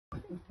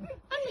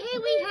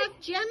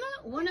Gemma,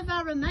 one of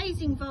our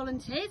amazing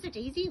volunteers at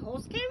Easy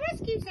Horse Care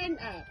Rescue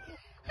Centre.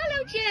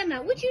 Hello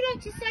Gemma, would you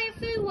like to say a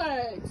few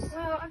words?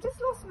 Well, I've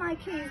just lost my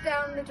keys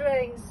down the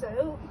drain,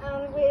 Sue,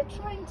 and we're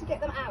trying to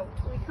get them out.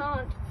 We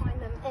can't find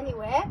them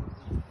anywhere.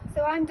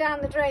 So I'm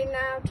down the drain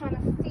now trying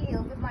to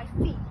feel with my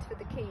feet for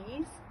the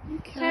keys.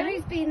 Okay.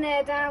 Terry's been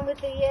there down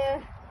with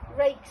the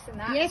rakes and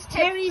that. Yes,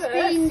 Terry's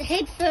been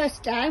head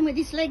first down with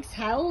his legs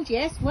held.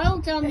 Yes, well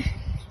done,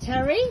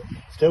 Terry.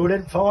 Still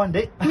didn't find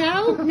it.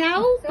 No,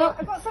 So but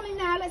I've got something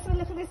now. Let's have a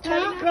look at this,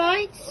 Terry. Now.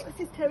 right. What's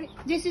this, Terry?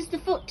 This is the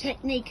foot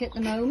technique at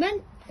the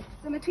moment.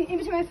 So in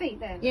between my feet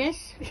then?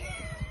 Yes.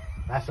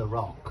 That's a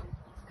rock.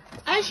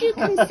 As you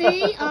can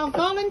see, our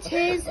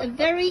volunteers are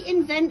very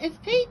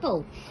inventive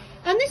people.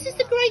 And this is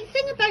the great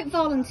thing about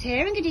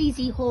volunteering at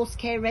Easy Horse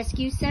Care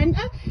Rescue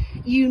Centre.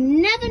 You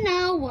never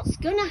know what's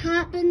going to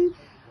happen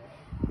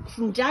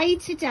from day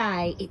to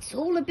day. It's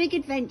all a big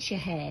adventure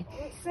here.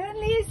 It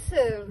certainly is,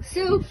 Sue.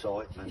 So,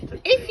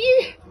 Excitement. if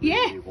you,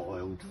 really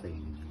wild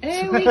things.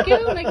 there we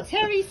go. Like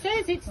Terry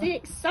says, it's the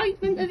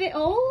excitement of it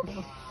all.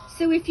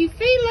 So if you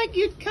feel like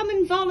you'd come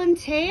and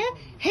volunteer,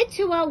 head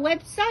to our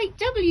website,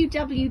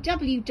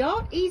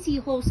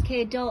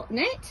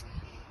 www.easyhorsecare.net,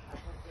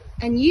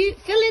 and you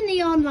fill in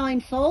the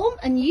online form,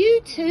 and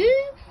you too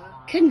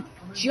can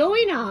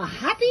join our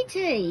happy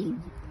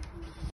team.